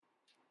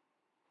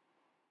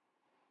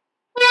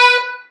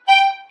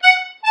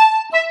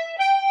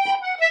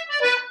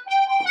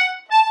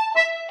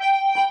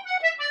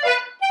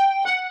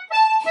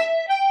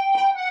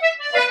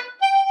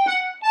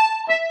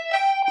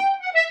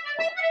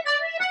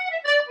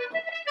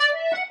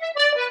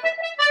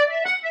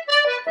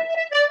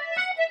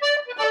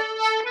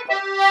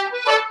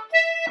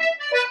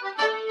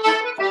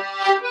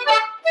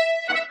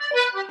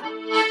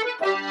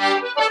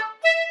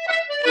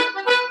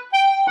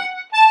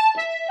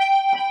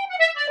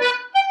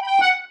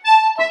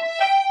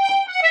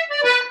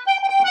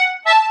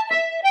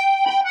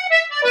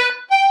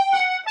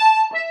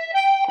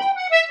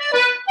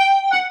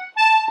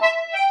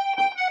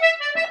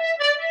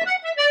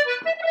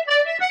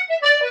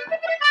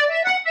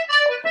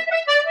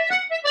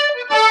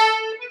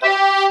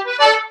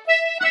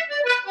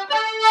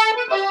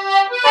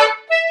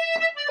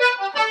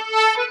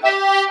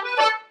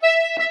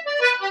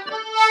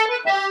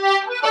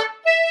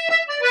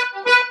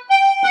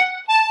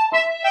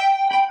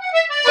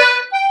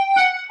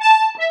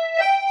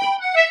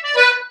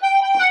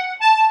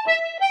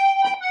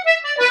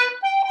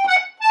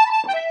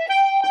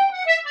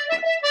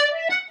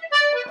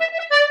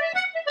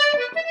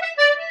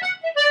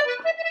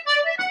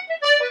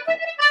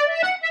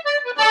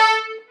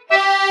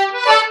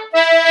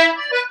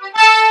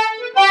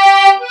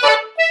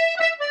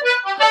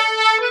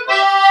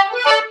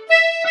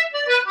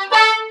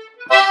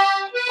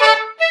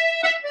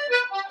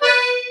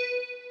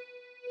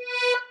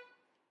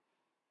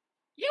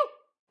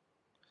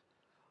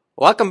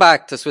Welcome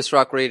back to Swiss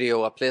Rock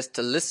Radio, a place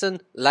to listen,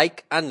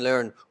 like and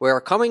learn.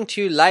 We're coming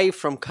to you live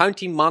from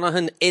County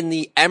Monaghan in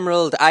the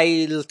Emerald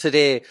Isle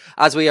today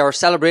as we are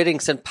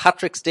celebrating St.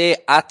 Patrick's Day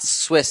at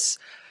Swiss.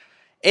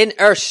 In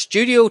our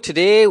studio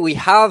today we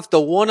have the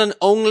one and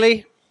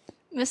only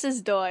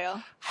Mrs.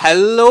 Doyle.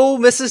 Hello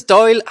Mrs.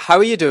 Doyle, how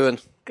are you doing?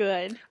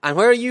 Good. And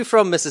where are you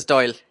from, Mrs.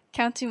 Doyle?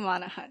 County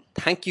Monaghan.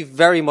 Thank you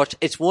very much.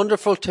 It's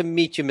wonderful to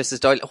meet you,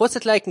 Mrs. Doyle. What's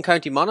it like in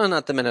County Monaghan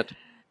at the minute?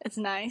 It's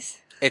nice.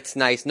 It's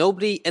nice.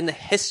 Nobody in the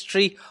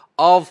history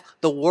of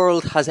the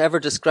world has ever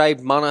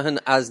described Monaghan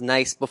as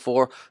nice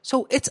before.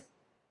 So it's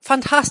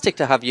fantastic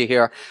to have you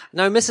here.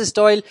 Now, Mrs.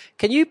 Doyle,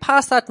 can you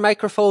pass that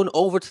microphone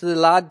over to the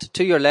lad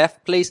to your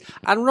left, please,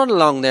 and run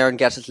along there and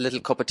get us a little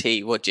cup of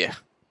tea, would you?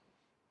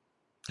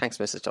 Thanks,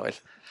 Mrs. Doyle.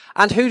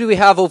 And who do we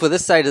have over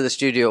this side of the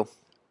studio?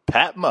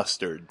 Pat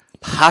Mustard.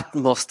 Pat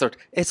Mustard.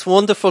 It's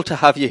wonderful to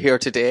have you here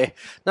today.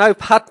 Now,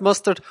 Pat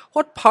Mustard,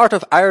 what part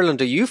of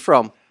Ireland are you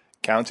from?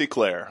 County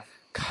Clare.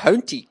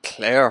 County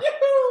Clare.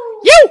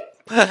 You!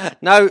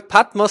 Now,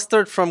 Pat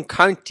Mustard from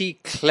County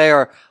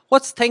Clare.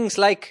 What's things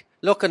like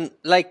looking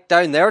like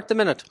down there at the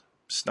minute?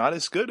 It's not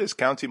as good as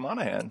County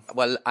Monaghan.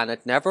 Well, and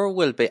it never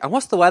will be. And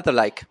what's the weather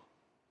like?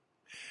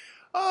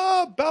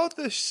 About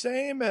the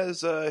same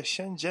as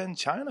Shenzhen,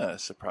 China,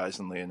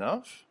 surprisingly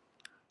enough.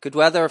 Good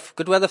weather for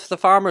the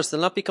farmers.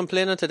 They'll not be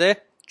complaining today.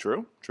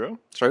 True.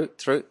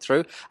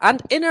 True.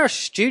 And in our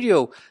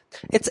studio,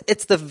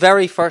 it's the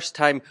very first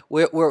time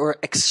we're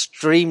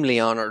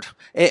extremely honoured.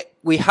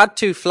 We had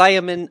to fly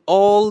him in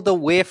all the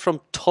way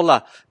from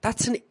Tulla.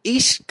 That's in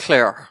East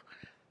Clare.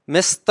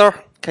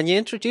 Mister, can you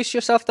introduce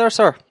yourself there,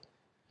 sir?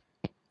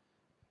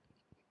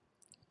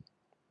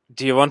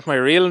 Do you want my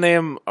real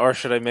name or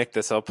should I make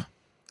this up?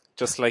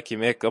 Just like you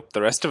make up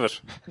the rest of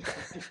it.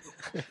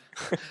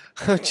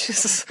 Oh,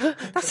 Jesus,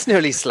 that's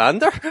nearly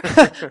slander.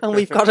 And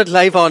we've got it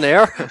live on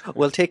air.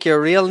 We'll take your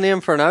real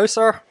name for now,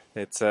 sir.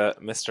 It's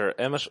Mr.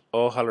 Emmett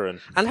O'Halloran.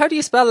 And how do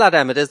you spell that,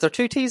 Emmett? Is there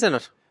 2 T's in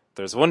it?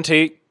 There's 1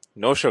 T,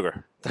 no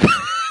sugar.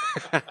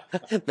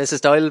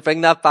 Mrs. Doyle,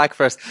 bring that back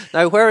first.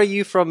 Now, where are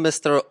you from,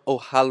 Mr.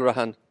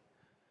 O'Halloran?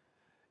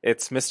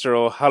 It's Mr.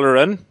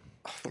 O'Halloran.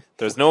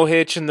 There's no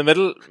H in the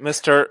middle,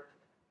 Mr.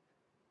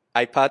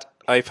 iPad.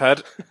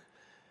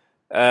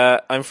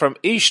 I'm from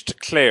East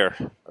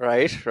Clare.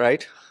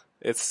 Right.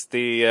 It's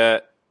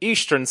the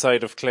eastern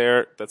side of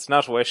Clare. That's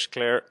not West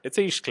Clare. It's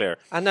East Clare.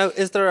 And now,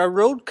 is there a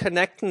road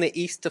connecting the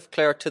east of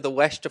Clare to the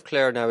west of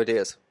Clare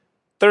nowadays?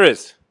 There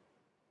is.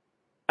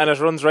 And it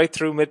runs right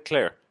through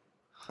mid-Clare.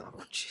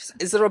 Oh, jeez.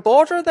 Is there a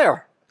border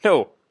there?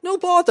 No. No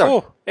border?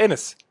 Oh,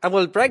 Ennis. And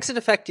will Brexit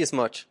affect you as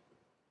much?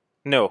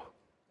 No.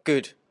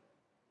 Good.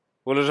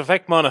 Will it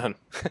affect Monaghan?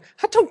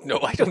 I don't know.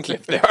 I don't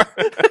live there.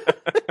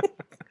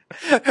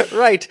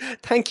 Right.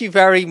 Thank you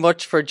very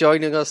much for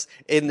joining us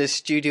in the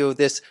studio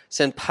this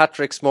St.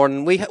 Patrick's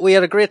morning. We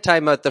had a great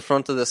time out the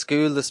front of the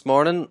school this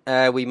morning.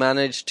 We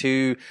managed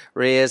to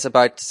raise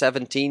about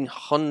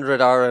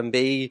 1,700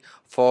 RMB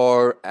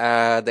for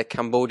the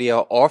Cambodia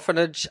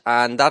orphanage,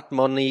 and that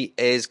money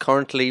is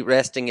currently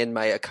resting in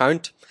my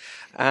account.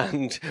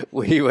 And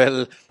we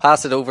will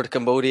pass it over to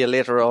Cambodia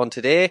later on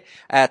today.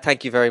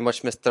 Thank you very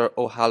much, Mr.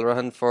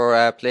 O'Halloran,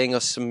 for playing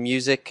us some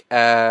music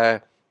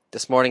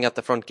this morning at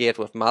the front gate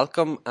with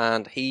Malcolm,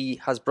 and he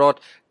has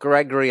brought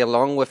Gregory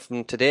along with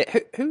him today.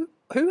 Who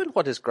and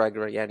what is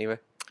Gregory anyway?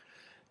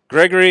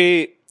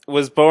 Gregory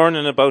was born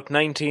in about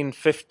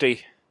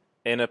 1950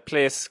 in a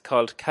place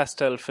called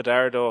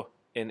Castelfidardo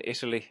in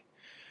Italy.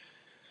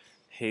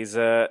 He's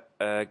a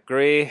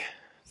grey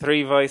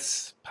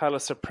 3-voice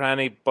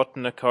palo-soprani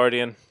button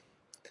accordion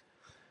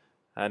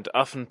and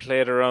often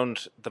played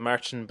around the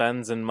marching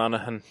bands in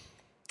Monaghan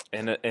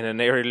in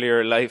an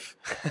earlier life,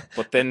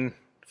 but then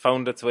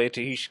found its way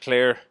to East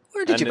Clare.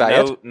 Where did you buy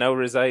it? Now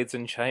resides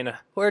in China.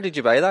 Where did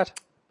you buy that?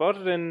 Bought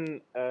it in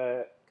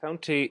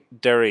County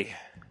Derry.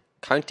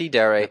 County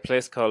Derry. A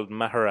place called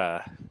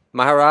Mahara.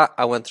 Mahara,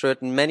 I went through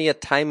it many a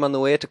time on the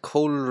way to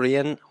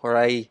Coleraine, where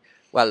I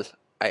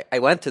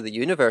went to the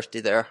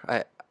university there.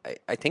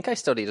 I think I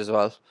studied as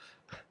well.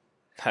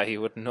 You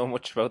wouldn't know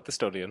much about the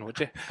studying, would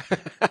you?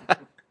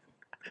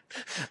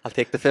 I'll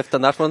take the 5th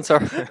on that one, sir.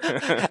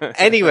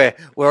 Anyway,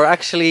 we're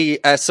actually...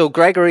 so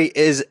Gregory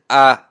is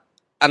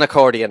an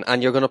accordion,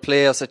 and you're going to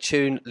play us a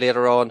tune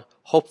later on,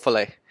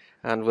 hopefully.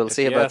 And we'll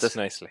see about this.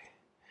 Nicely.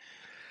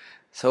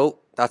 So,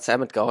 that's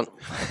Emmett gone.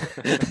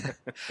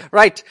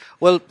 Right,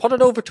 well, put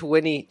it over to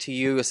Winnie, to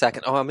you a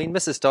second. Oh, I mean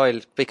Mrs.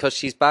 Doyle, because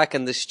she's back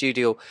in the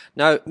studio.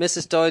 Now,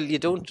 Mrs. Doyle, you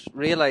don't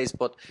realise,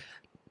 but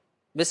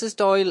Mrs.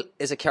 Doyle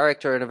is a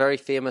character in a very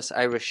famous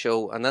Irish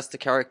show, and that's the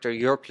character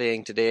you're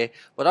playing today.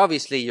 But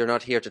obviously you're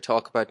not here to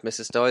talk about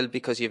Mrs. Doyle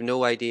because you have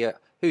no idea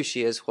who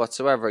she is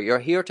whatsoever. You're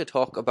here to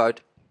talk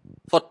about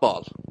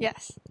football.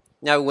 Yes.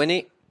 Now,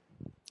 Winnie,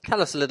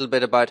 tell us a little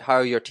bit about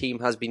how your team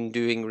has been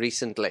doing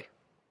recently.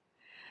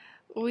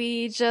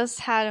 We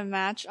just had a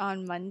match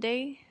on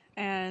Monday,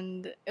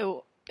 and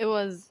it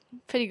was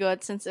pretty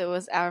good since it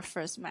was our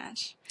first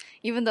match.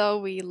 Even though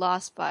we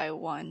lost by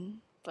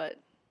 1, but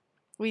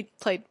we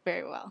played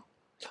very well.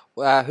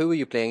 Who were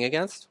you playing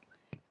against?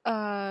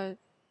 Uh,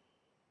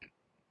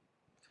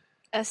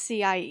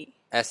 SCIE.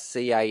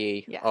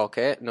 SCIE. Yeah.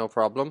 Okay, no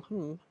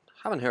problem.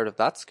 Haven't heard of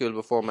that school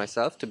before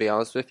myself, to be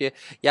honest with you.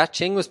 Ya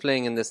Ching was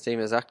playing in this team,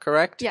 is that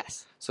correct?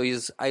 Yes. So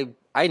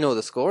I know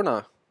the score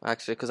now,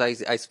 actually, because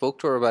I spoke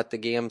to her about the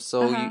game.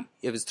 So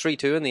it was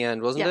 3-2 in the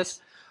end, wasn't Yes.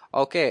 it?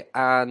 Okay,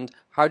 and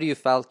how do you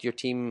felt your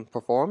team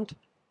performed?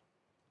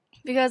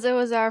 Because it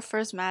was our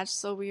first match,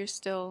 so we were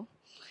still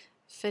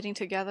fitting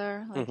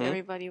together. Like Mm-hmm.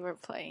 everybody were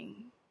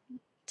playing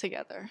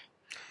together.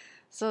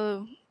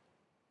 So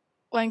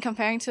when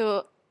comparing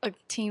to a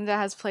team that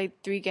has played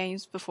 3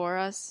 games before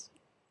us,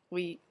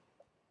 we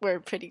were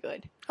pretty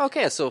good.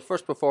 Okay, so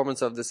first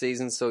performance of the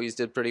season, so you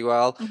did pretty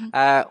well.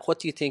 What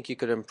do you think you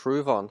could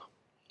improve on?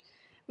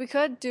 We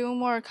could do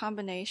more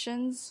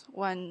combinations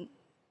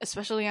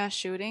especially on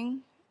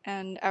shooting,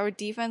 and our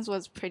defense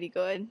was pretty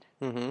good.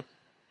 Mm-hmm.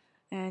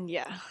 And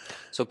yeah,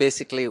 So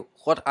basically,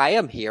 what I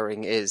am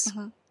hearing is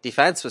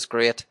defense was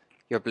great.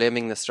 You're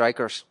blaming the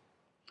strikers.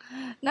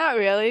 not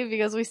really,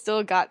 because we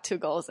still got 2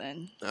 goals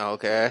in.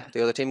 Okay,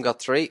 the other team got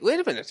 3. Wait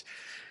a minute.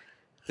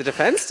 The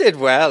defense did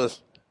well.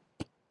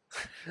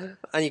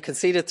 And you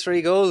conceded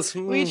 3 goals.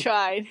 We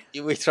tried.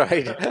 We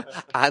tried.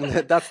 And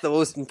that's the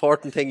most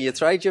important thing. You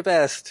tried your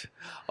best.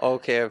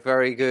 Okay,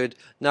 very good.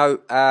 Now,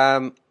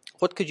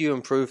 what could you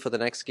improve for the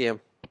next game?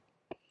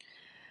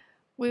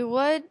 We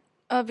would,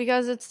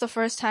 because it's the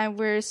first time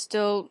we're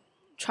still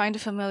trying to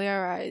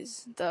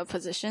familiarize the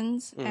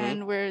positions,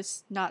 and we're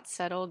not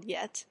settled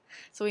yet.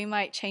 So we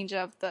might change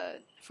up the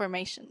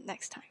formation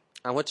next time.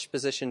 And which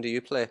position do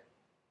you play?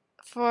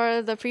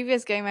 For the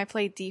previous game, I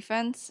played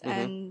defense,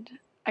 and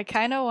I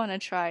kind of want to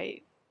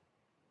try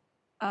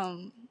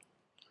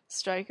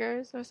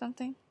strikers or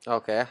something.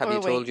 Okay, have Or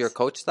you told wings. your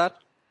coach that?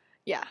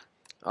 Yeah,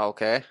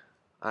 Okay.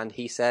 And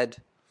he said...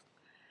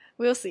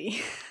 we'll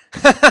see.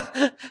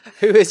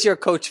 Who is your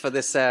coach for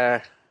this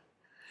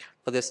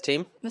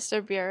team?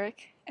 Mr.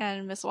 Burick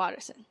and Miss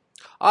Watterson.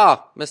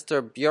 Ah,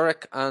 Mr.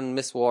 Burek and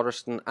Miss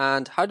Waterston.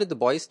 And how did the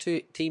boys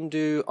team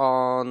do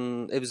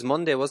on... It was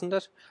Monday, wasn't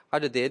it? How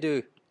did they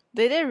do?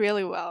 They did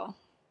really well.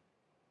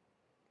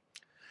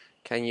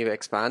 Can you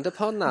expand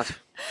upon that?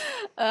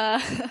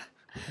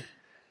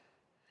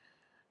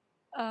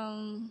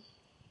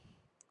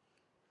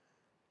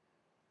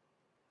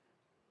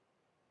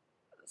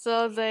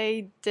 So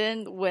they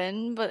didn't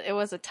win, but it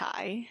was a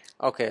tie.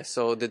 Okay,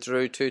 so they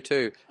drew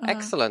 2-2.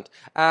 Excellent.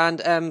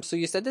 And so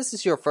you said this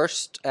is your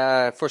first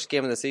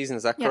game of the season,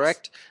 is that Yes.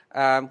 correct?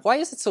 Why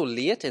is it so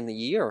late in the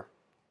year?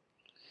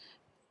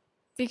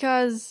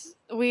 Because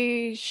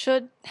we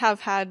should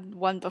have had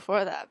one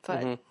before that,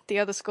 but the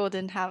other school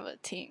didn't have a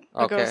team,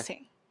 a Okay. girls'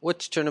 team.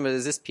 Which tournament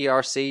is this?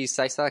 PRC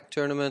SISAC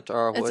tournament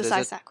or It's what a is it?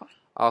 SISAC one.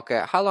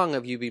 Okay, how long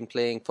have you been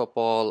playing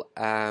football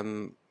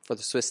for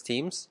the Swiss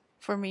teams?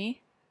 For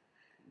me.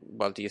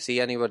 Well, do you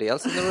see anybody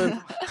else in the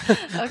room?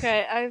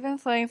 Okay, I've been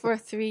playing for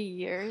 3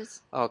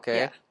 years. Okay.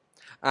 Yeah.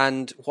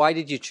 And why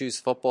did you choose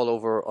football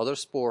over other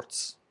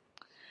sports?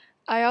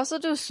 I also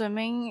do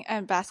swimming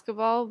and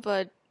basketball,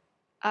 but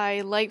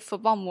I like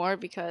football more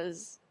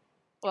because,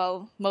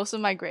 well, most of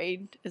my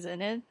grade is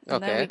in it.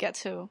 And then Okay. we get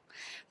to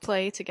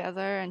play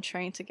together and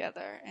train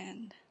together.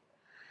 And,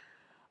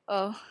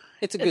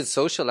 It's a good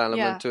social element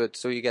yeah. to it,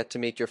 so you get to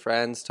meet your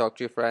friends, talk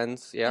to your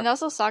friends. Yeah. and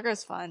also soccer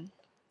is fun.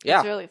 Yeah.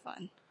 It's really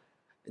fun.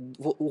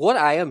 What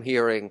I am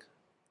hearing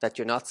that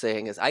you're not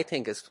saying is I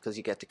think it's because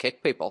you get to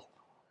kick people.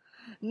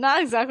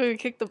 Not exactly we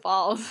kick the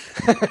balls.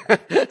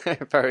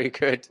 Very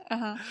good.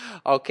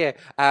 Okay.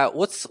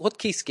 What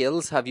key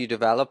skills have you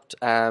developed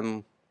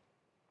as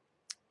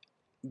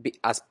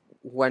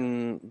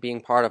when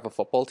being part of a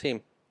football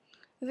team?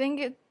 I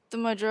think the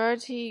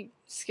majority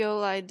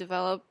skill I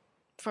developed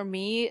for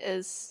me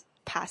is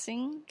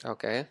passing,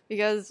 Okay.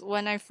 because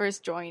when I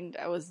first joined,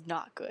 I was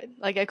not good.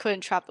 Like, I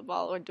couldn't trap the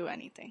ball or do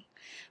anything.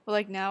 But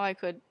like now I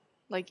could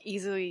like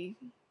easily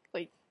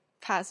like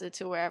pass it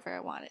to wherever I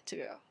want it to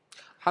go.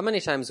 How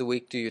many times a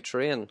week do you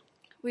train?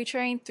 We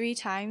train 3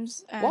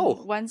 times, and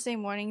Whoa. Wednesday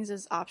mornings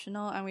is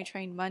optional, and we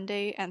train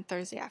Monday and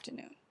Thursday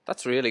afternoon.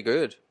 That's really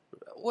good.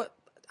 What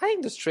I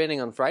think there's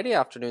training on Friday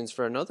afternoons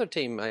for another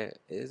team.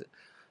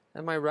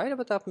 Am I right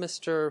about that,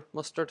 Mr.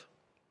 Mustard?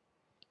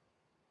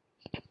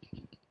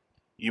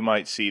 You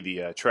might see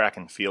the track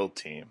and field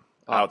team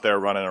out there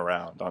running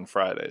around on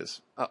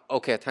Fridays.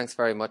 Okay, thanks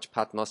very much,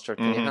 Pat Mustard.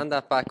 Can you hand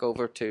that back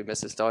over to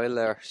Mrs. Doyle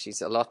there?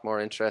 She's a lot more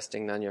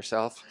interesting than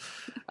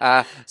yourself.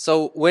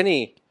 So,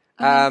 Winnie,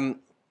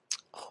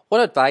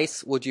 what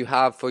advice would you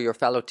have for your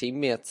fellow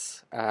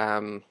teammates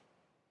to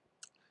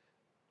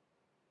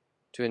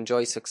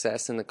enjoy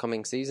success in the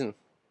coming season?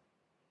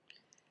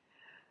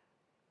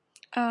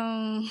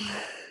 Could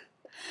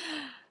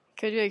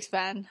you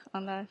expand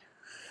on that?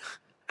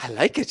 I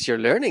like it. You're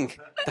learning.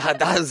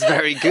 That is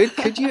very good.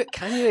 Can you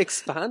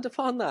expand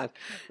upon that?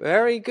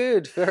 Very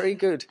good. Very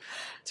good.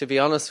 To be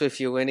honest with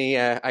you, Winnie,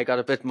 I got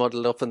a bit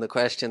muddled up in the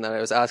question that I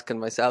was asking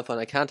myself, and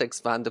I can't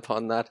expand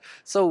upon that.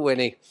 So,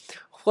 Winnie,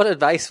 what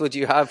advice would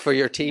you have for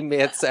your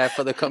teammates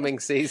for the coming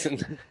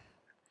season?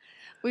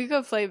 We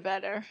could play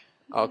better.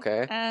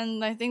 Okay.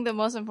 And I think the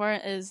most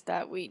important is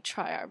that we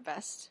try our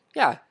best.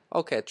 Yeah.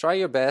 Okay. Try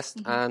your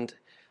best, and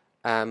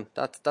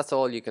that's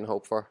all you can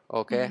hope for.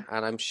 Okay.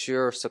 And I'm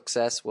sure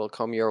success will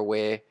come your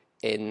way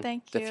in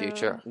Thank the you.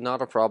 future.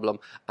 Not a problem.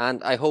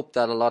 And I hope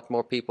that a lot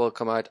more people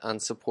come out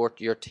and support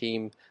your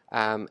team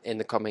in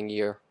the coming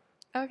year.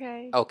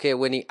 Okay. Okay,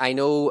 Winnie, I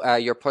know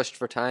you're pushed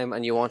for time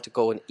and you want to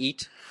go and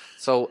eat,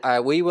 so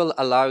we will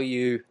allow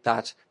you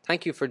that.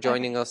 Thank you for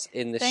joining us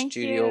in the Thank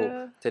studio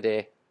you.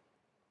 today.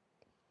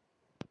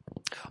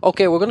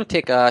 Okay, we're going to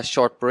take a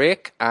short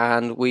break,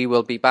 and we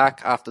will be back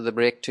after the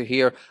break to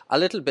hear a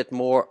little bit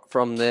more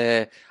from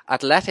the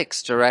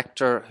athletics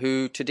director,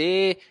 who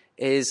today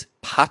is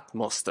Pat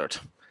Mustard.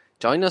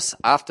 Join us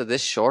after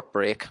this short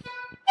break.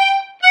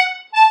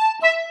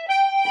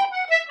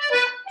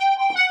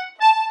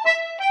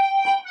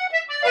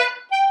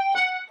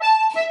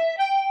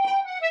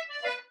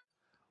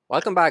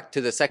 Welcome back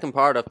to the second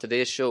part of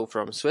today's show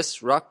from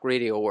Swiss Rock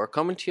Radio. We're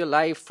coming to you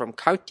live from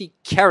County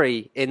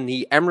Kerry in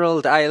the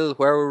Emerald Isle,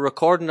 where we're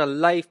recording a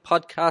live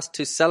podcast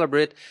to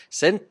celebrate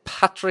St.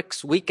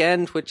 Patrick's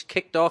weekend, which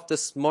kicked off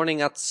this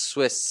morning at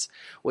Swiss.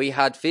 We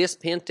had face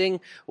painting,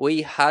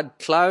 we had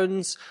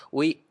clowns,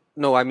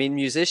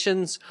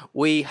 musicians,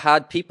 we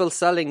had people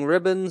selling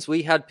ribbons,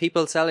 we had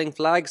people selling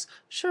flags.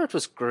 Sure, it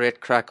was great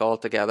crack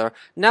altogether.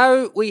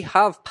 Now we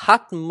have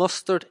Pat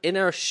Mustard in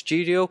our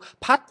studio.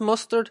 Pat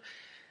Mustard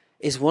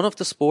is one of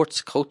the sports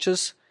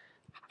coaches.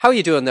 How are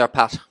you doing there,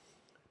 Pat?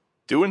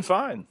 Doing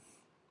fine.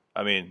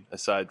 I mean,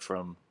 aside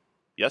from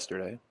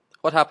yesterday.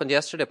 What happened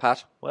yesterday,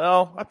 Pat?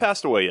 Well, I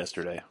passed away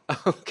yesterday.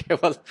 Okay,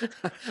 well,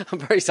 I'm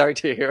very sorry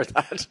to hear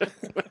that.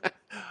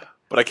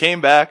 But I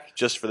came back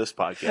just for this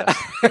podcast.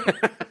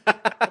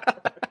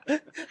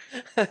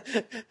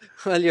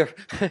 Well,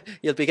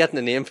 you'll be getting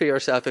a name for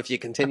yourself if you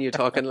continue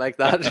talking like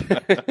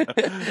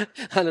that.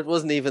 And it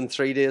wasn't even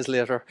 3 days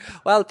later.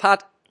 Well,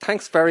 Pat,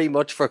 thanks very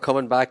much for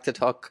coming back to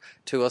talk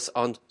to us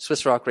on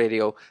Swiss Rock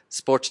Radio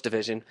Sports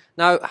Division.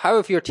 Now, how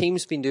have your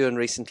teams been doing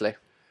recently?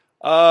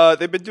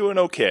 They've been doing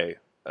okay.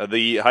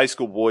 The high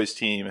school boys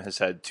team has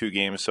had 2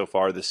 games so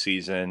far this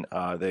season.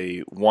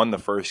 They won the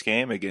first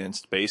game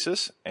against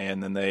Basis,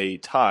 and then they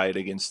tied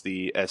against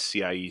the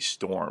SCIE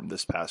Storm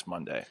this past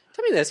Monday.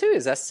 Tell me this, who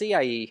is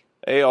SCIE?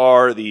 They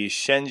are the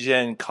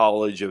Shenzhen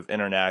College of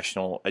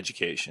International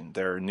Education.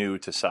 They're new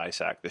to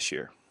SciSac this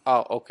year.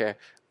 Oh, okay.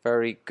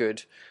 Very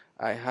good.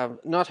 I have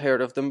not heard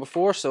of them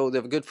before, so they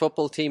have a good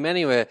football team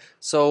anyway.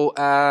 So,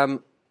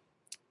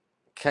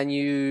 can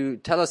you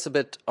tell us a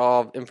bit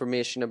of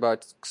information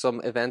about some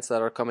events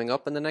that are coming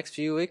up in the next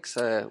few weeks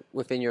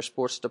within your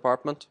sports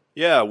department?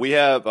 Yeah, we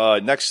have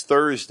next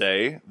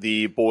Thursday,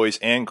 the boys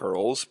and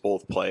girls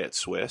both play at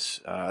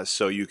Swiss,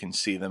 so you can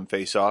see them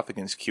face off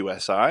against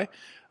QSI.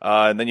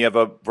 And then you have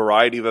a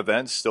variety of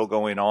events still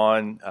going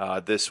on.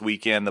 This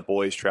weekend, the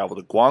boys travel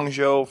to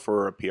Guangzhou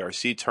for a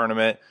PRC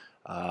tournament.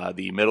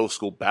 The middle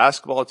school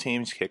basketball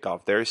teams kick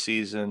off their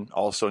season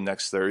also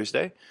next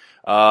Thursday.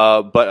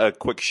 But a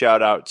quick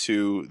shout out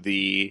to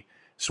the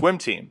swim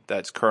team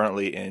that's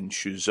currently in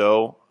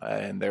Suzhou,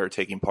 and they're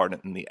taking part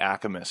in the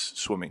Akamis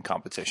swimming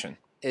competition.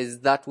 Is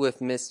that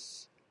with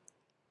Miss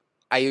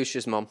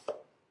Ayusha's mum?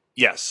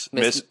 Yes,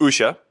 Miss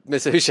Usha.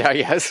 Miss Usha,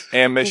 yes.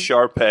 And Miss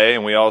Sharpay,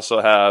 and we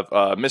also have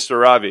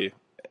Mr. Ravi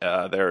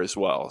there as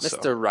well.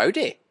 Mr.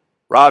 Rowdy?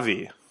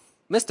 Ravi.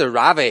 Mr.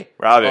 Ravi.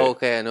 Ravi.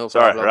 Okay, no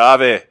Sorry, problem.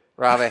 Ravi.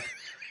 Ravi.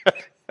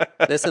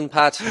 Listen,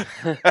 Pat,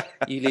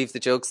 you leave the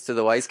jokes to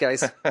the wise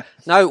guys.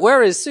 Now,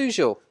 where is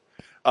Suzhou?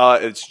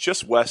 It's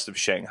just west of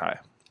Shanghai.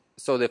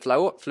 So they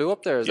flew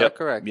up there, is that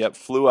correct? Yep,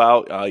 flew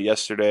out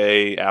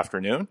yesterday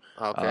afternoon.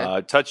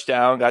 Okay.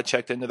 Touchdown, got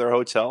checked into their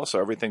hotel, so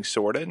everything's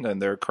sorted,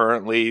 and they're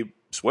currently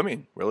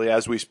swimming, really,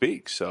 as we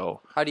speak.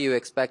 So, how do you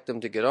expect them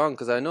to get on?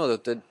 Because I know they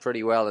did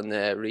pretty well in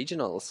the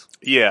regionals.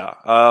 Yeah,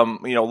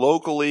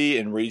 locally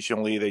and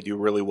regionally, they do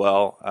really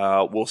well.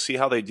 We'll see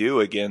how they do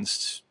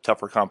against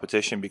tougher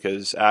competition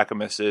because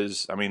Akamis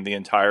is, the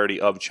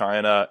entirety of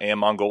China and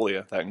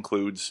Mongolia. That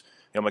includes,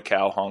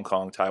 Macau, Hong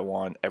Kong,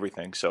 Taiwan,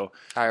 everything. So,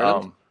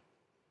 Ireland?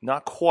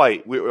 Not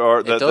quite.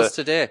 It does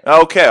today.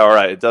 Okay, all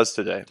right, it does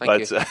today.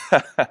 Thank you.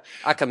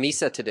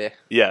 Akamisa today.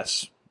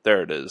 Yes,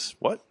 there it is.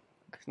 What?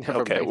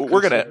 Never okay, mind.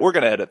 we're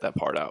gonna edit that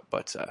part out,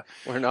 but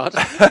we're not.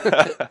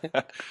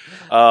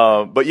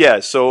 But yeah,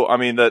 so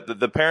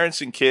the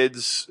parents and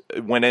kids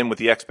went in with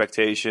the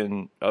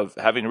expectation of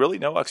having really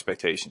no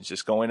expectations,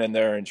 just going in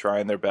there and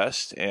trying their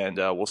best, and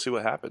we'll see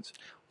what happens.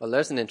 Well,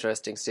 there's an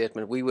interesting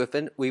statement. We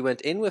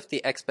went in with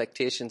the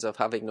expectations of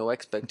having no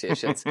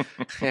expectations.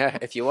 Yeah,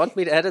 if you want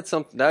me to edit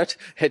something out,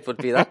 it would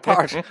be that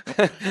part.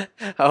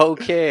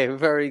 Okay,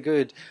 very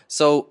good.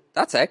 So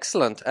that's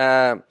excellent.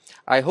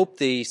 I hope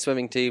the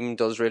swimming team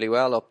does really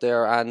well up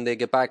there and they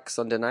get back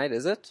Sunday night,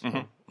 is it?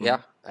 Mm-hmm.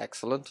 Yeah,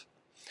 excellent.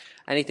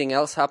 anything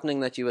else happening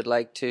that you would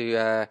like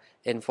to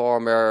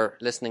inform our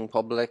listening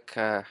public,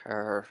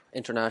 our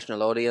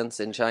international audience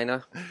in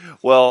China?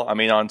 Well, I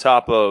mean, on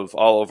top of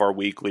all of our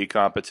weekly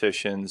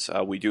competitions,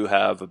 we do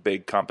have a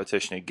big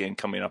competition again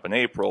coming up in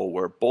April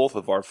where both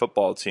of our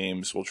football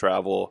teams will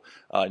travel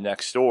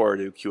next door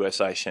to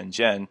QSI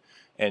Shenzhen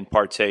and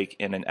partake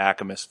in an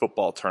ACAMIS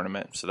football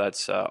tournament. So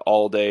that's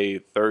all day,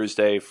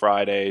 Thursday,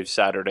 Friday,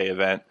 Saturday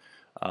event.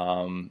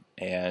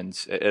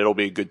 And it'll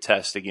be a good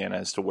test again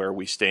as to where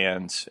we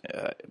stand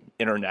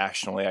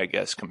internationally, I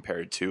guess,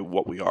 compared to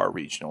what we are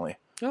regionally.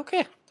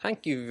 Okay,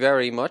 thank you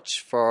very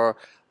much for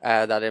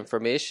that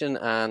information,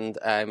 and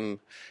I'm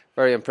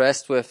very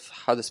impressed with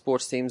how the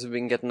sports teams have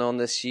been getting on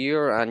this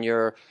year and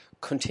your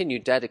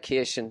continued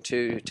dedication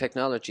to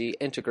technology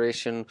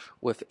integration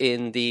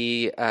within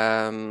the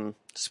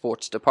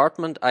sports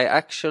department. I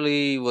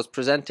actually was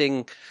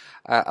presenting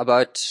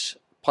about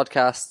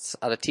podcasts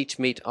at a Teach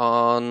Meet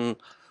on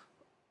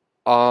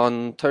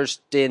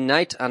Thursday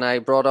night, and I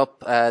brought up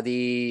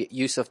the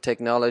use of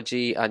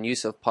technology and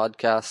use of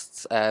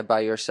podcasts by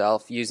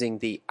yourself using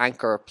the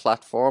Anchor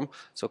platform.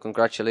 So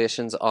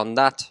congratulations on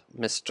that,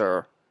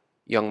 Mr.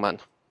 Youngman.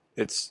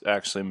 It's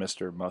actually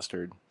Mr.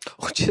 Mustard.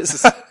 Oh,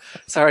 Jesus.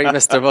 Sorry,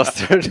 Mr.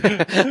 Mustard.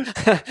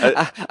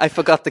 I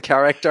forgot the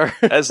character.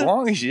 As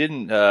long as you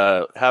didn't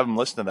have him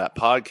listen to that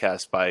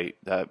podcast by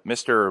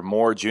Mr.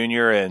 Moore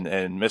Jr.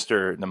 and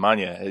Mr.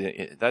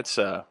 Nemanja, that's,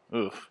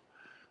 oof.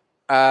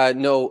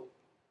 No,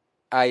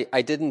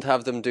 I didn't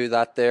have them do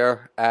that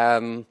there.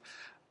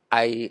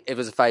 It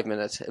was a 5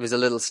 minute. It was a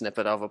little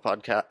snippet of a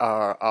podcast,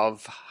 or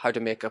of how to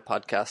make a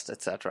podcast,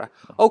 etc.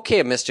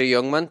 Okay, Mr.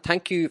 Youngman,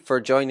 thank you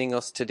for joining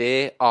us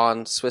today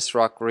on Swiss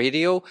Rock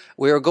Radio.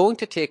 We are going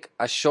to take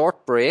a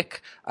short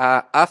break.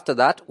 After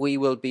that, we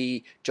will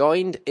be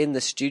joined in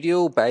the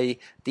studio by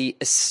the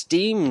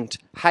esteemed,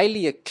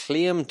 highly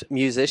acclaimed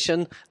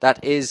musician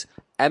that is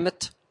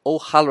Emmett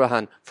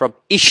O'Halloran from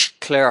Uist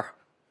Clare,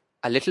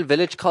 a little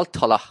village called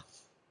Tulla.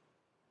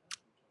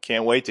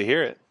 Can't wait to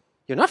hear it.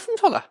 You're not from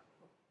Tulla?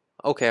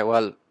 Okay,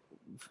 well,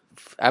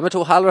 Emmett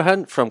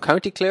O'Halloran from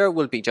County Clare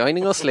will be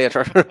joining us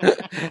later.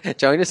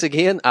 Join us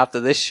again after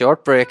this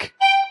short break.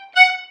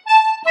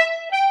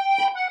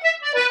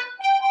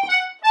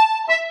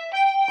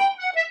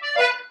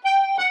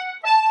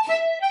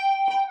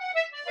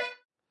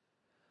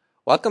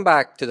 Welcome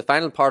back to the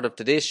final part of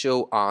today's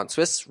show on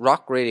Swiss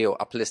Rock Radio,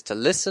 a place to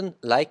listen,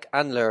 like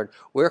and learn.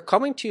 We're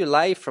coming to you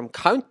live from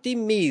County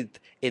Meath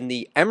in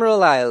the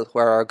Emerald Isle,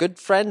 where our good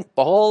friend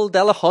Paul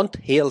Delahunt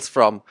hails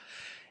from.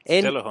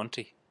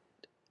 Delahunty.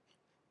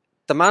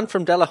 The man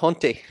from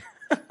Delahunty.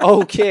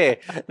 Okay,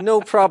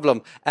 no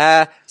problem.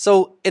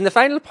 So in the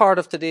final part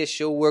of today's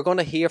show, we're going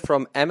to hear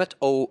from Emmett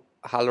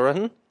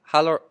O'Halloran.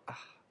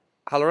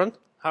 Halloran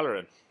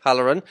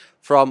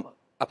from,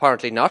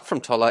 apparently not from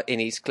Tulla in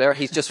Uist Clare.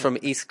 He's just from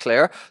Uist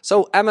Clare.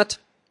 So Emmett,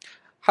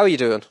 how are you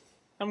doing?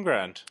 I'm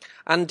grand.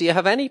 And do you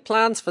have any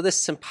plans for this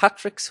St.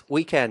 Patrick's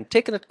weekend?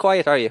 Taking it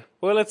quiet, are you?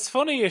 Well, it's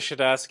funny you should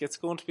ask. It's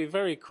going to be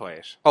very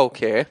quiet.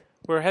 Okay.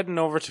 We're heading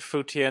over to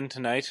Foutien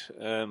tonight,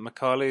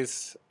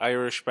 Macaulay's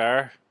Irish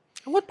Bar.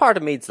 And what part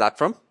of Meath's that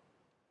from?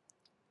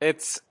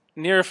 It's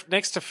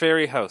next to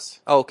Ferry House.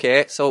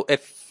 Okay, so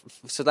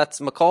that's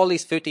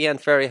Macaulay's Foutien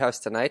Ferry House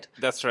tonight.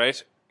 That's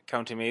right,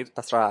 County Meath.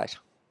 That's right.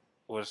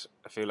 With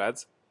a few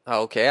lads.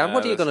 Okay, and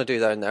what are you going to do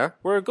down there?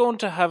 We're going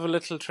to have a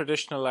little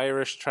traditional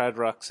Irish trad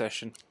rock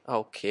session.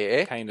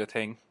 Okay. Kind of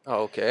thing.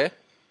 Okay.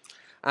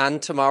 And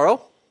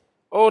tomorrow?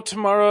 Oh,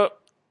 tomorrow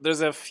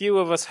there's a few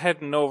of us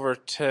heading over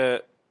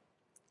to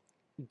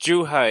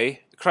Zhuhai,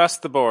 across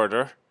the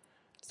border.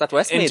 Is that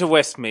Westmeath? Into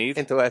Westmeath.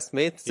 Into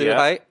Westmeath,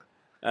 Zhuhai.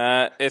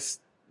 Yeah. It's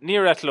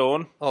near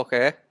Athlone.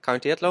 Okay,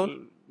 County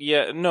Athlone?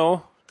 Yeah,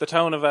 no, the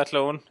town of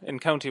Athlone in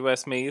County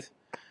Westmeath,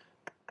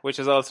 which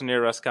is also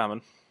near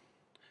Roscommon.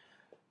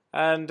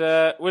 And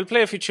we'll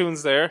play a few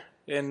tunes there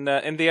in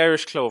the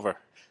Irish Clover.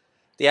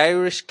 The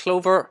Irish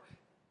Clover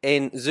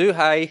in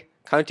Zhuhai,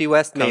 County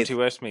Westmeath. County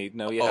Westmeath,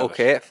 no, you have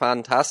Okay, it.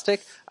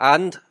 Fantastic.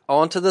 And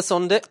on to the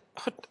Sunday?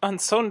 On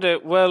Sunday,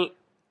 well,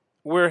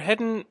 we're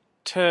heading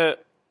to...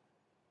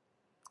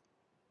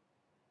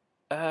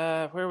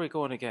 where are we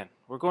going again?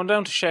 We're going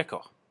down to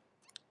Sheko.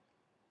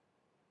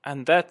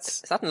 And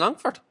that's... Is that in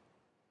Longford?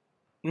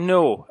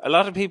 No, a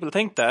lot of people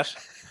think that.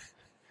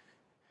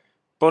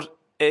 But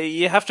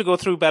you have to go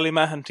through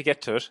Ballymahan to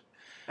get to it.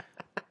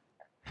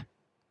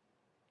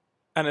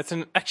 And it's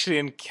actually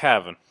in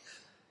Cavan.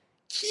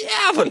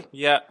 Cavan?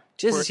 Yeah.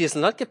 Jesus,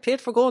 you'll not get paid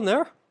for going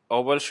there?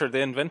 Oh, well, sure,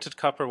 they invented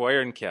copper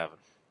wire in Cavan.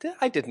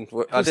 I didn't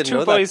know There's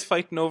two boys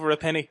fighting over a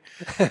penny.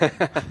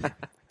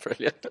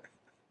 Brilliant.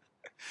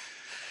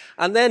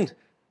 And then,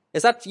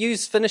 is that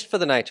views finished for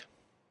the night?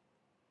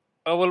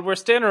 Oh, well, we're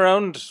staying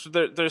around.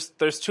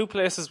 There's two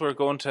places we're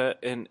going to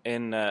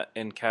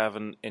in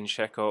Cavan, in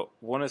Sheko.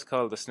 One is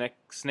called the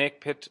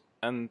Snake Pit,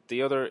 and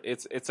the other,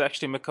 it's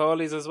actually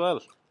Macaulay's as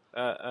well.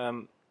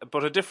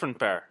 But a different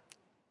bar.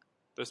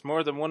 There's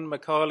more than one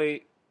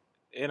Macaulay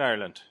in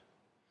Ireland.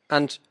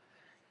 And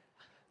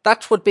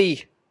that would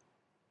be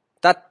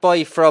that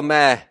boy from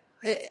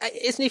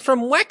Isn't he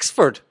from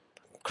Wexford?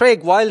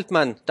 Craig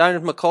Wildman down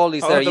at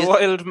Macaulay's there. The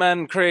wild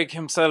man, Craig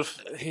himself,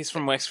 he's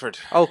from Wexford.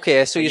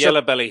 Okay, so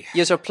Yellow Belly.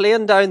 You're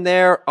playing down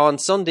there on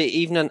Sunday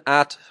evening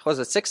at, was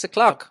it 6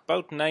 o'clock?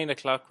 About 9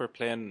 o'clock we're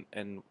playing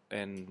in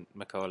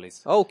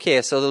Macaulay's.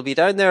 Okay, so they'll be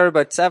down there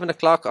about 7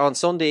 o'clock on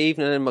Sunday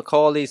evening in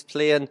Macaulay's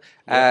playing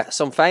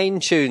some fine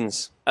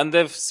tunes. And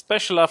they've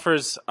special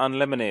offers on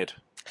lemonade.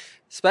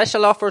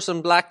 Special offers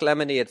on black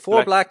lemonade.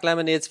 Four black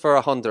lemonades for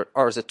 100,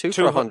 or is it two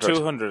for 100?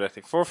 200, I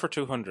think. 4 for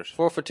 200.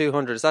 4 for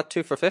 200. Is that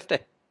 2 for 50?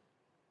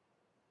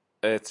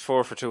 It's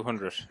 4 for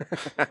 200.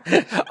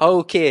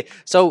 Okay,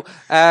 so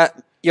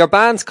your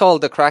band's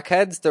called the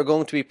Crackheads. They're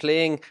going to be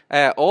playing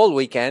all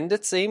weekend,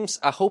 it seems.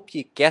 I hope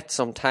you get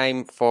some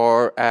time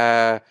for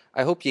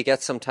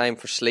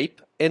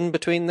sleep in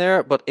between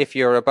there. But if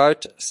you're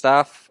about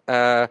staff,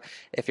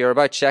 if you're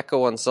about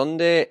Checo on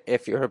Sunday,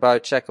 if you're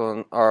about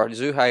Checo or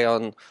Zhuhai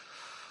on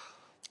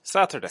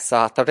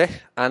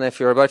Saturday, and if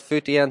you're about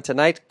Futian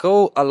tonight,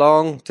 go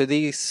along to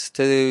these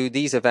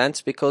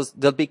events because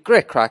there'll be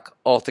great crack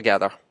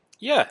altogether.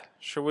 Yeah,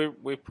 sure.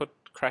 We put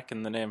crack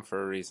in the name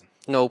for a reason.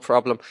 No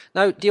problem.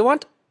 Now, do you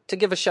want to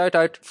give a shout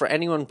out for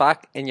anyone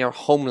back in your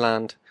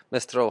homeland,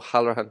 Mr.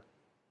 O'Halloran?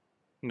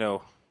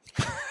 No.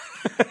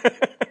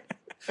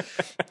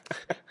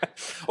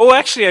 Oh,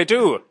 actually, I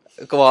do.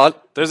 Go on.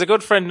 There's a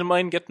good friend of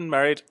mine getting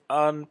married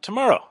on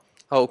tomorrow.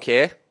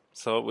 Okay.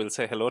 So we'll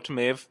say hello to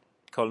Maeve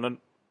Cullinan,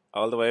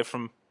 all the way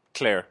from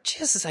Clare.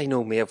 Jesus, I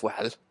know Maeve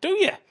well. Do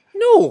you?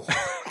 No.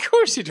 Of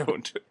course you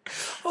don't.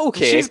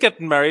 Okay. She's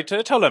getting married to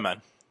a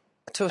Tullaman.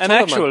 An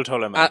actual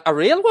Tullaman. A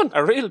real one?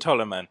 A real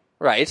Tullaman.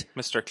 Right.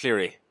 Mr.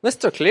 Cleary.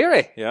 Mr.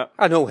 Cleary? Yeah.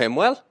 I know him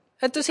well.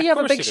 Does he have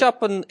a big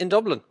shop in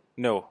Dublin?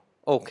 No.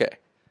 Okay.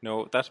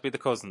 No, that'd be the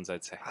cousins,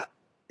 I'd say.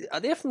 Are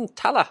they from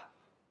Tala?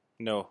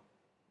 No.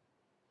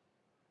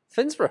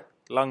 Finsborough?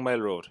 Long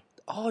Mile Road.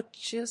 Oh,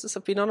 Jesus,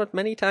 I've been on it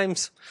many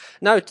times.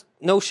 Now,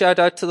 no shout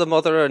out to the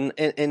mother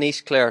in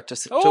East Clare. To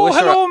wish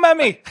hello, her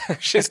Mammy.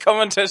 She's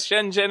coming to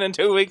Shenzhen in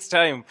 2 weeks'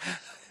 time.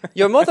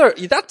 Your mother,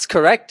 that's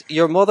correct.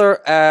 Your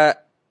mother,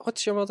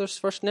 what's your mother's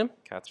first name?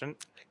 Catherine.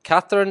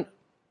 Catherine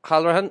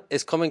Halloran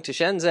is coming to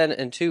Shenzhen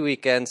in 2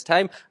 weekends'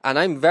 time, and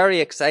I'm very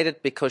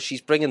excited because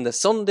she's bringing the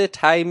Sunday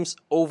Times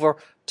over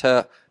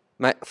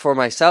for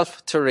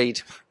myself to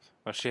read.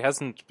 Well, she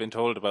hasn't been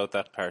told about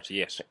that part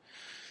yet.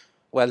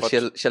 Well,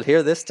 she'll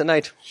hear this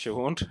tonight. She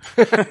won't.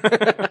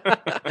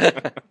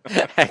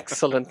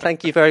 Excellent.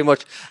 Thank you very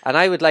much. And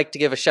I would like to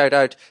give a shout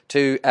out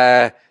to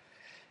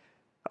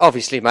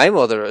obviously my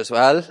mother as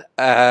well,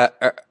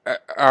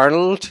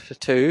 Arnold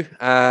too,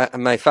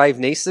 and my 5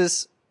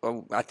 nieces.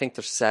 I think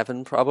there's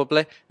 7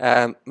 probably.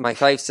 My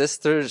 5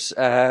 sisters,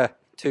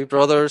 2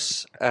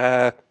 brothers,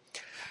 the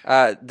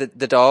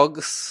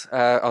dogs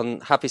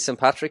on Happy St.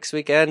 Patrick's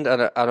weekend,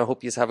 and I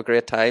hope you have a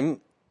great time.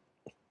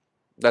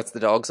 That's the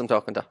dogs I'm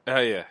talking to. Oh,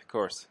 yeah, of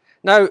course.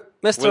 Now,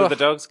 Mr. Will the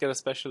dogs get a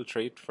special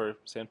treat for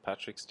St.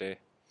 Patrick's Day?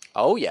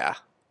 Oh, yeah.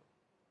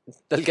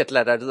 They'll get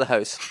let out of the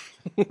house.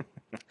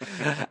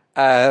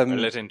 Or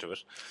let into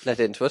it.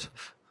 Let into it.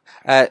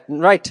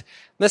 Right.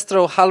 Mr.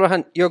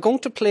 O'Halloran, you're going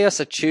to play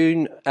us a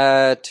tune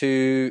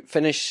to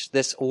finish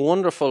this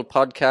wonderful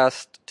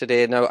podcast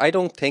today. Now, I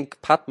don't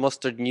think Pat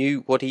Mustard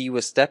knew what he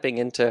was stepping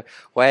into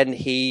when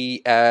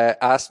he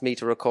asked me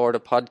to record a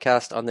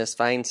podcast on this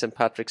fine St.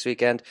 Patrick's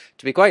weekend.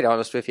 To be quite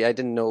honest with you, I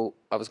didn't know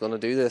I was going to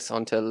do this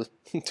until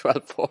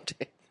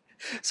 12:40.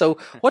 So,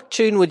 what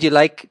tune would you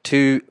like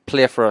to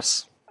play for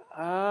us?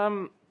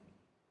 Well,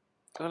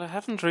 I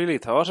haven't really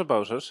thought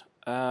about it.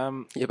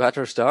 You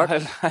better start.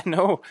 I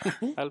know.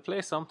 I'll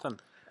play something.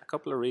 A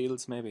couple of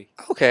reels, maybe.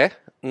 Okay,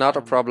 not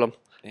a problem.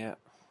 Yeah.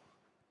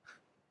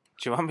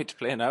 Do you want me to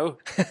play now?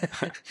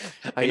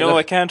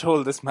 I can't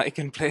hold this mic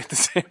and play at the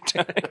same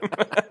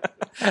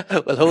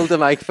time. We'll hold the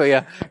mic for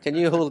you. Can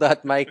you hold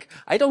that mic?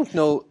 I don't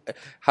know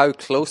how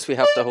close we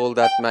have to hold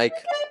that mic.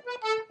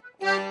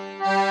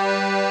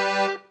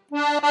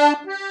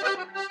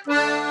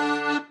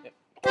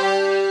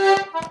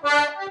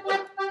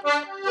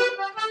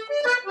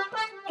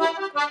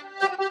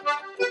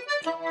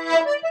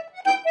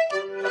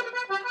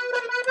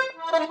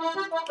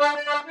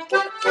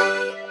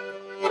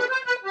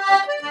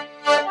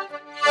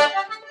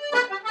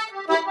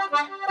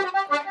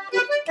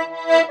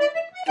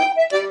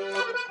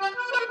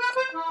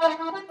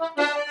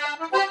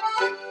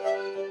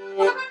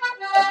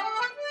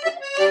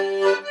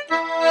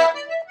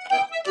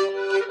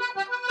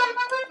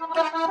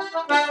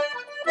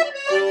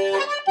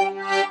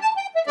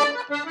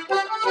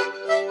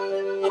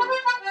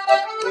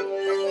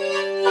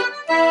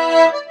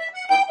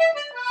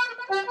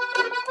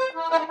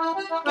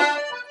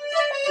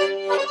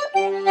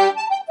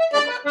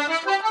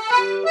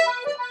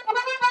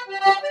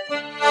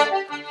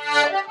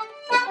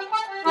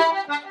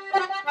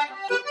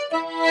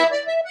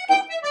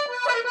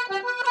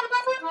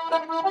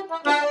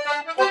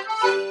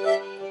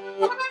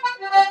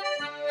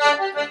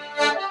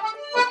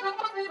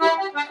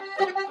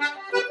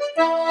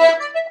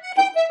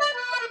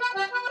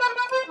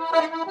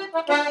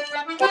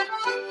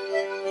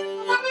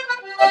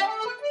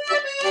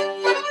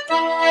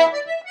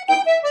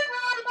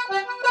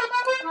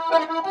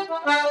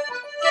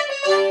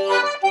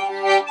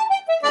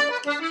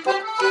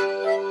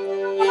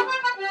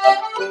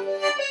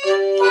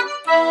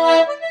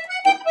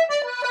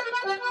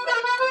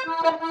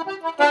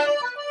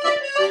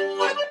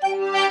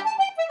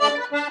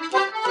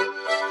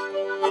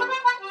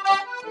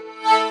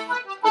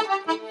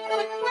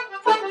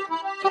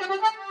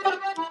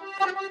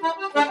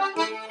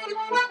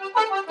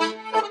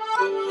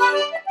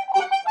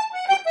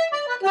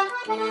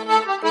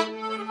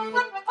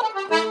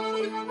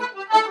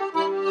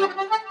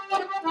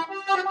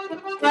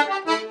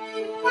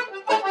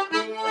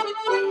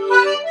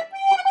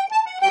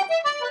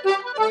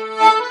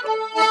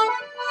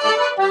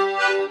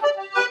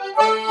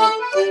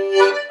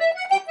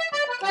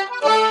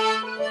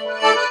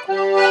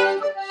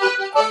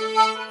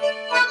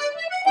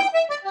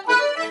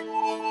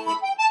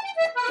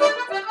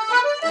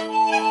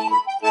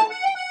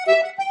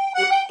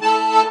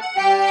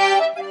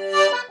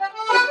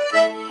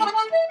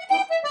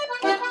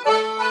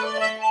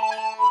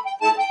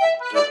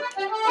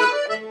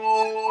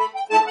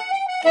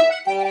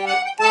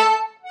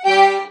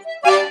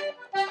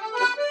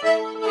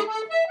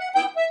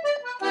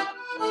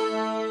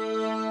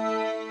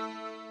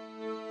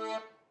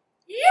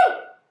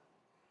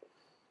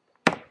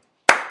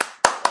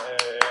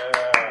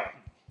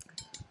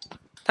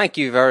 Thank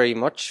you very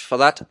much for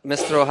that,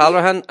 Mr.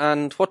 O'Halloran.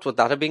 And what would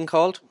that have been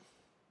called?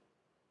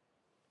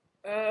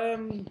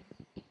 The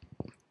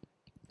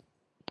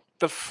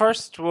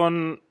first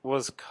one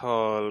was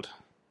called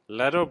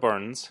Ledo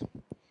Burns,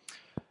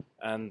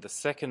 and the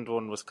second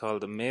one was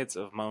called The Maids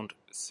of Mount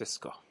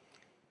Cisco.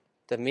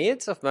 The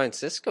Maids of Mount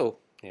Cisco?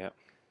 Yeah.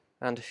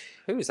 And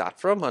who is that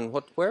from, and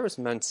where is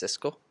Mount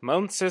Cisco?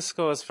 Mount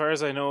Cisco, as far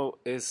as I know,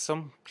 is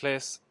some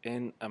place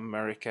in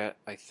America.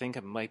 I think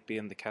it might be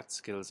in the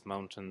Catskills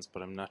Mountains,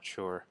 but I'm not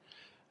sure.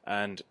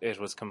 And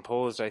it was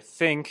composed, I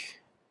think,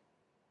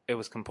 it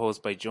was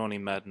composed by Joni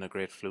Madden, a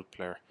great flute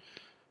player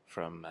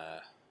from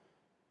a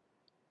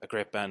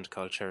great band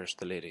called Cherish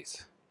the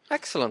Ladies.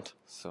 Excellent.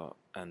 So,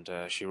 and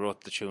she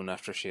wrote the tune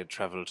after she had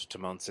travelled to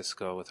Mount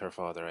Cisco with her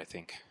father, I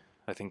think.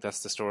 I think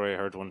that's the story I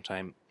heard one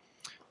time.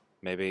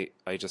 Maybe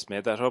I just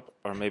made that up,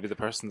 or maybe the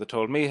person that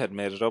told me had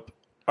made it up,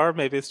 or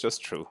maybe it's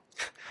just true.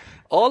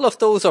 All of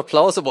those are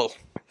plausible.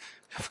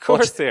 Of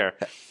course they are.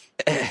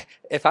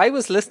 If I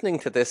was listening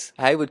to this,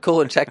 I would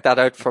go and check that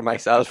out for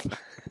myself.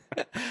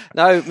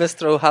 Now,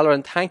 Mr.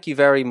 O'Halloran, thank you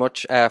very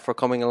much for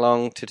coming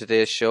along to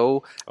today's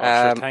show.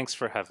 Sure, thanks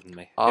for having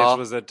me. It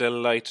was a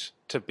delight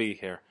to be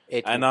here.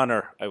 An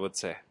honour, I would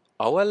say.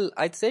 Oh, well,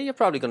 I'd say you're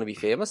probably going to be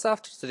famous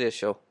after today's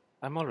show.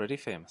 I'm already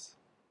famous.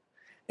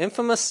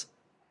 Infamous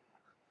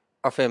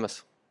or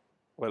famous?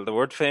 Well, the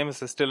word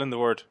famous is still in the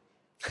word.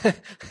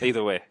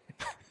 Either way.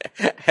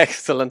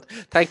 Excellent.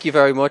 Thank you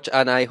very much,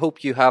 and I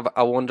hope you have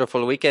a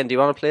wonderful weekend. Do you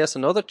want to play us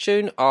another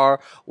tune, or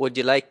would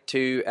you like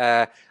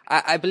to...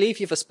 I believe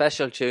you have a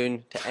special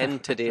tune to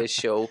end today's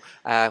show,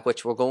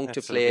 which we're going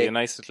to play. It'll be a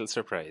nice little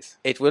surprise.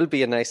 It will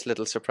be a nice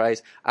little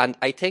surprise. And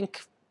I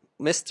think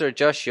Mr.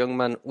 Josh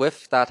Youngman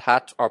with that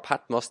hat, or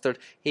Pat Mustard,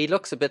 he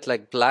looks a bit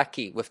like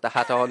Blackie with the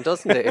hat on,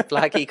 doesn't he?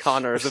 Blackie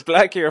Connors. Is it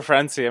Blackie or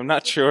Francie? I'm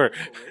not sure.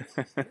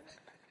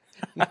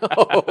 No.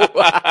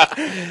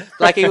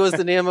 Blackie was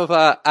the name of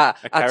a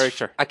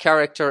character. A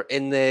character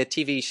in the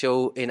TV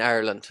show in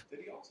Ireland.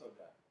 Did he also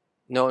die?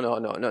 No,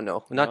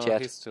 not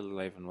yet. He's still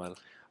alive and well.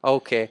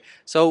 Okay,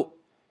 so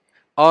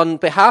on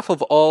behalf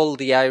of all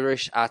the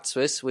Irish at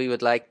Swiss, we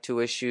would like to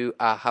wish you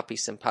a happy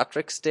St.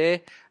 Patrick's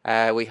Day.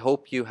 We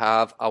hope you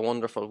have a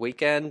wonderful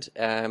weekend.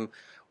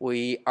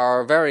 We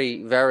are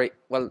very, very...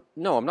 Well,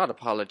 no, I'm not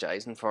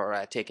apologising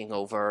for taking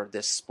over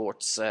this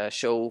sports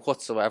show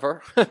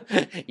whatsoever.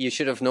 You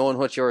should have known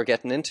what you were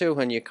getting into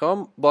when you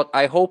come. But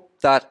I hope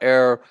that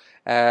our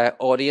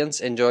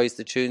audience enjoys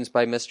the tunes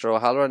by Mr.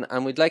 O'Halloran.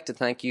 And we'd like to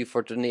thank you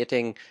for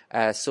donating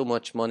so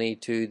much money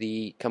to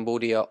the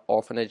Cambodia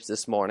Orphanage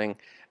this morning.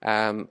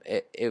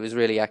 It was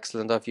really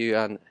excellent of you.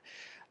 And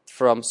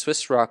from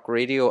Swiss Rock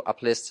Radio, a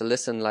place to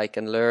listen, like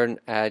and learn,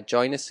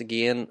 join us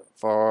again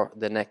for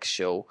the next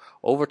show.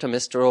 Over to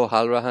Mr.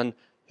 O'Halloran,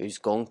 who's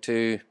going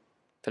to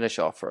finish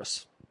off for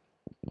us.